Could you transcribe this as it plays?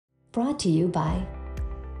Brought to you by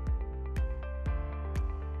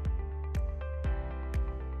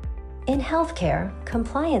In healthcare,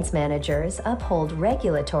 compliance managers uphold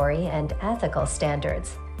regulatory and ethical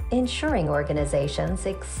standards, ensuring organizations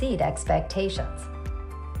exceed expectations.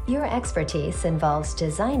 Your expertise involves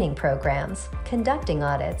designing programs, conducting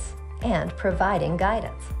audits, and providing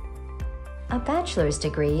guidance. A bachelor's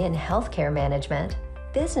degree in healthcare management,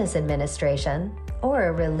 business administration, or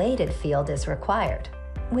a related field is required,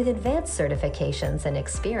 with advanced certifications and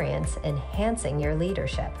experience enhancing your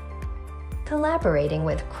leadership. Collaborating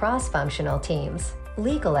with cross-functional teams,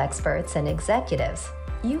 legal experts, and executives,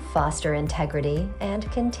 you foster integrity and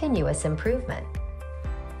continuous improvement.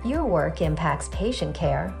 Your work impacts patient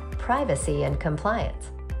care, privacy, and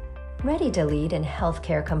compliance. Ready to lead in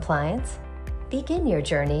healthcare compliance? Begin your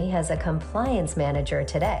journey as a compliance manager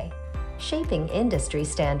today, shaping industry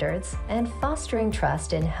standards and fostering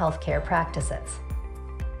trust in healthcare practices.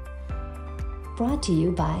 Brought to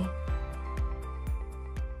you by